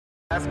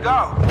Let's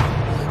go.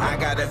 I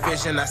got a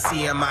vision I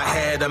see in my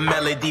head, a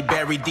melody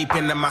buried deep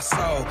into my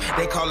soul.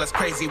 They call us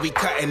crazy, we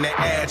cutting the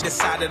edge.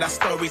 Decided our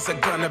stories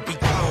are gonna be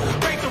told.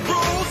 Break the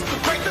rules,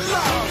 break the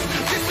laws.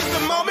 This is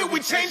the moment we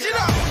change it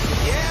up.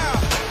 Yeah,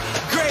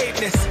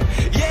 greatness.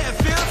 Yeah, it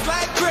feels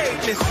like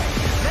greatness.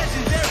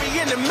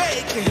 Legendary in the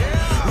making.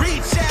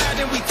 Reach out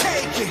and we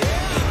take it.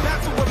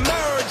 About to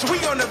emerge, we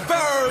on the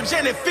verge,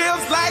 and it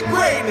feels like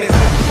greatness.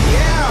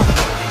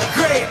 Yeah,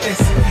 greatness.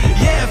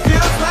 Yeah, it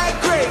feels like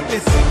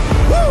greatness.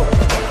 Woo!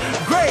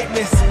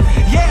 Greatness.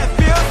 Yeah, it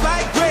feels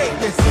like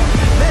greatness.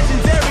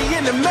 Legendary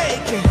in the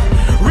making.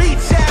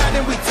 Reach out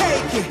and we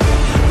take it.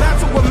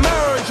 About to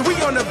emerge, we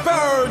on the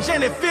verge,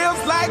 and it feels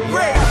like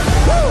greatness.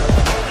 Woo!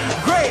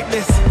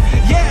 Greatness.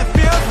 Yeah, it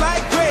feels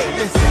like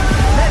greatness.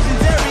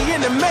 Legendary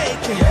in the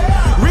making.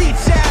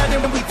 Reach out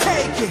and we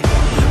take it.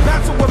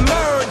 About to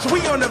emerge,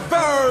 we on the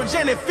verge,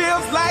 and it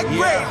feels like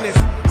greatness.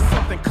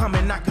 Something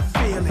coming, I can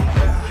feel it.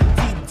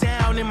 Deep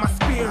down in my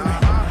spirit.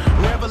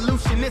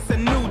 Revolution, it's a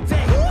new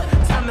day.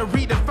 Time to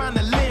redefine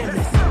the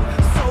limits.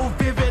 So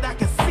vivid, I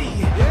can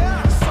see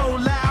it. So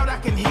loud, I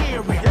can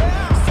hear it.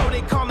 So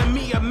they calling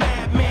me a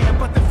madman,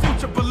 but the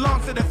future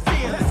belongs to the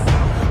fearless.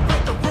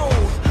 Break the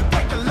rules,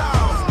 break the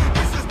laws.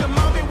 This is the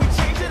moment we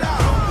change it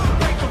all.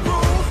 Break the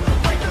rules,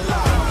 break the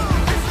laws.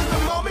 This is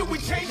the moment we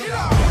change it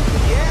all.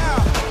 Yeah,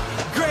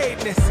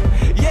 greatness.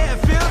 Yeah,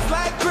 it feels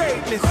like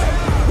greatness.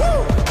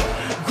 Woo!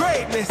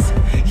 Greatness.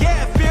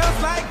 Yeah, it feels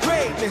like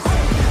greatness.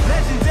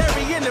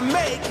 Legendary in the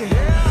making.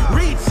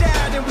 Reach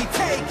out and we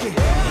take it.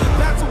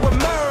 About to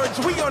emerge,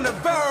 we on the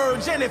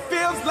verge, and it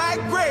feels like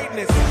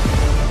greatness.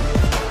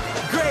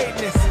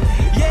 Greatness.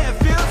 Yeah, it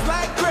feels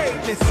like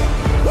greatness.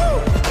 Woo!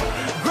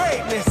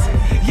 Greatness.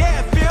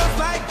 Yeah, it feels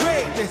like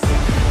greatness.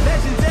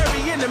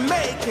 Legendary in the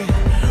making.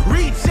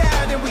 Reach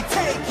out and we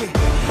take it.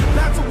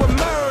 About to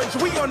emerge,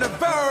 we on the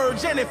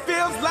verge, and it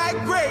feels like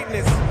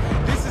greatness.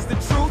 This is the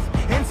truth,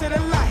 into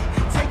the light.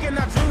 Taking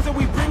our dreams and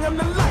we bring them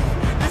to life.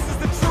 This is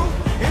the truth,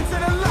 into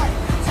the light.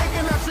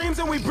 Taking our dreams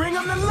and we bring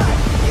them to life.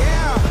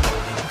 Yeah,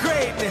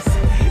 greatness.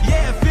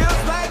 Yeah, it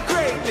feels like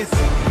greatness.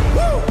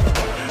 Woo!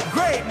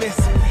 Greatness.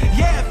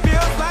 Yeah, it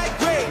feels like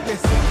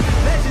greatness.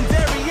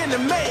 Legendary in the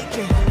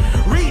making.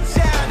 Reach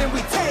out and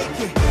we take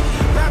it.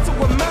 About to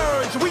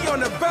emerge, we on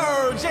the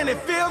verge, and it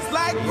feels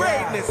like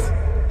greatness.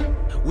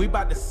 We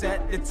about to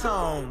set the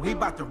tone. We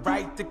about to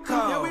write the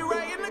code. Yeah, we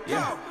writing the code.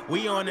 Yeah,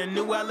 we on a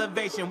new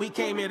elevation. We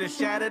came here to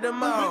shatter the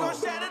mold. We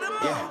gon' shatter the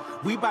mold. Yeah,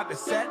 we about to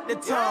set the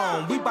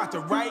tone. We about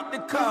to write the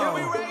code. Yeah,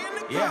 we writing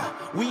the code. Yeah,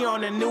 we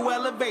on a new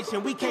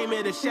elevation. We came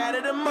here to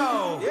shatter the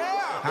mold.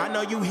 Yeah, I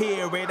know you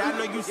hear it. I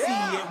know you see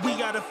it. We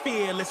got a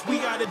fearless. We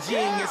got a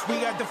genius.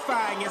 We got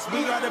defiance.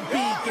 We got a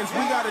beacons.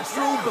 We got a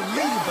true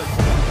believers.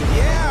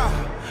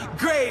 Yeah,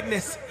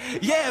 greatness.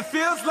 Yeah, it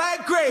feels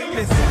like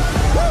greatness.